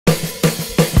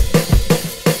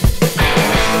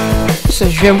tous,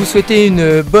 je viens vous souhaiter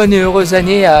une bonne et heureuse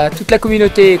année à toute la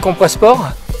communauté Compressport.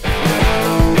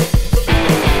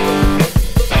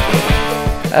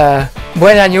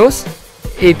 Buen años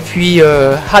et puis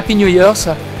Happy New Year's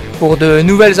pour de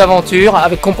nouvelles aventures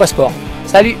avec Compressport.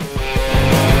 Salut!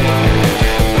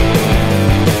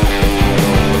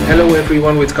 Hello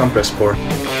everyone with Compressport.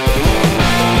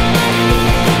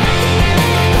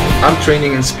 I'm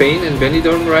training in Spain in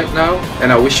Benidorm right now,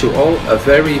 and I wish you all a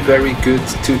very good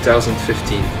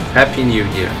 2015. Happy New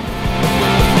Year.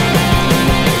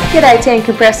 G'day Team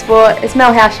Compressport, it's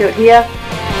Mel Hauschildt here.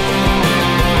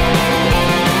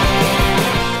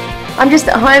 I'm just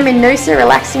at home in Noosa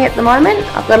relaxing at the moment.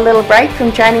 I've got a little break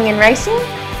from training and racing.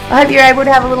 I hope you're able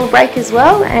to have a little break as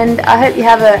well, and I hope you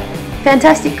have a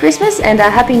fantastic Christmas and a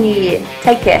Happy New Year.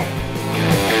 Take care.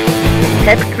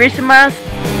 Happy Christmas.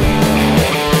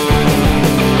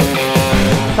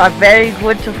 A very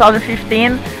good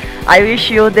 2015. I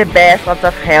wish you the best, lots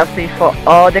of health for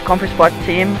all the Compressport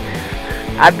team.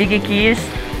 A big kiss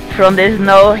from the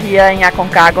snow here in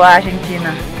Aconcagua,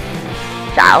 Argentina.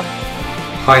 Ciao.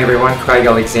 Hi everyone, Craig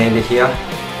Alexander here.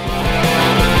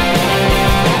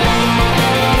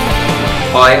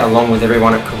 I, along with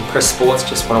everyone at Compressport,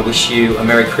 just want to wish you a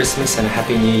Merry Christmas and a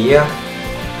Happy New Year.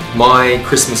 My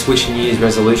Christmas wish and New Year's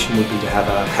resolution would be to have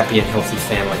a happy and healthy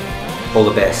family. All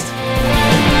the best.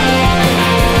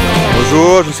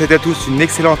 Bonjour, je vous souhaite à tous une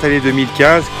excellente année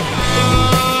 2015.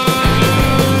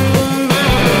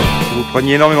 Que vous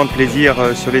preniez énormément de plaisir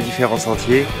sur les différents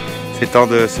sentiers. C'est temps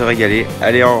de se régaler.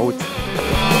 Allez en route.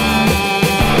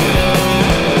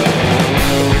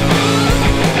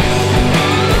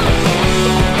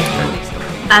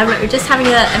 We're just having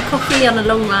a coffee on a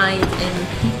long ride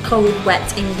in cold,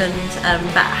 wet England,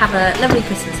 but have a lovely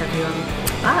Christmas everyone.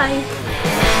 Bye!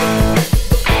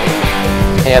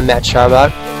 Hey, I'm Matt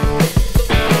Chrabot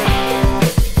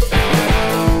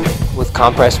with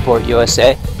Compressport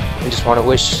USA. I just want to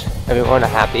wish everyone a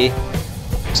happy,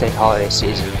 safe holiday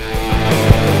season.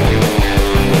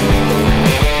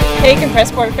 Hey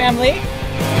Compressport family.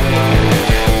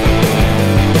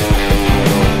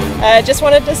 Just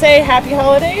wanted to say happy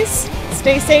holidays,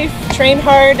 stay safe, train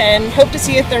hard, and hope to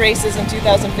see you at the races in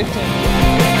 2015.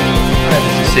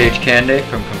 This is Sage Kande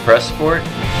from Compressport.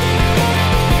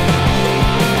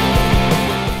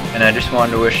 And I just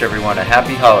wanted to wish everyone a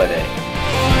happy holiday.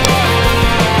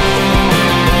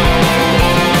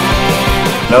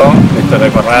 Hello,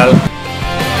 Victor Corral.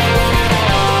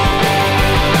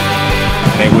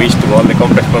 I wish to all the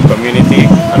Compressport community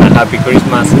and a happy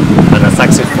Christmas and a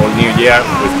successful New Year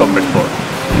with Compressport.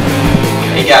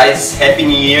 Hey guys, Happy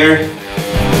New Year.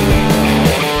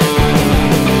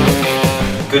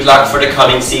 Good luck for the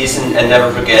coming season and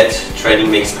never forget, training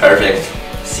makes perfect.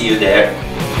 See you there.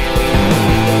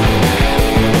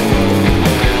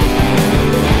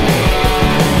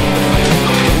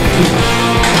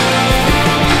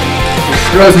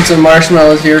 Frozen some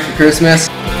marshmallows here for Christmas.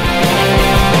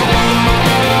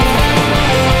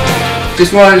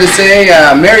 Just wanted to say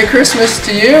Merry Christmas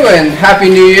to you and Happy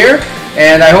New Year,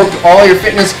 and I hope all your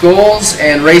fitness goals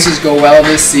and races go well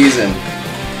this season.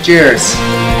 Cheers!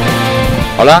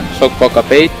 Hola, soc Pau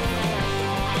Capell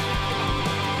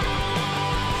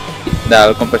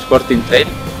del Compressport Team Trail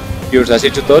i us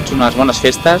desitjo tots unes bones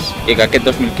festes i que aquest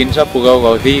 2015 pugueu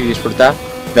gaudir i disfrutar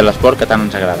de l'esport que tant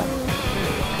ens agrada.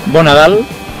 Bon Nadal,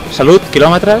 salut,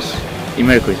 quilòmetres i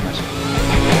Merry Christmas!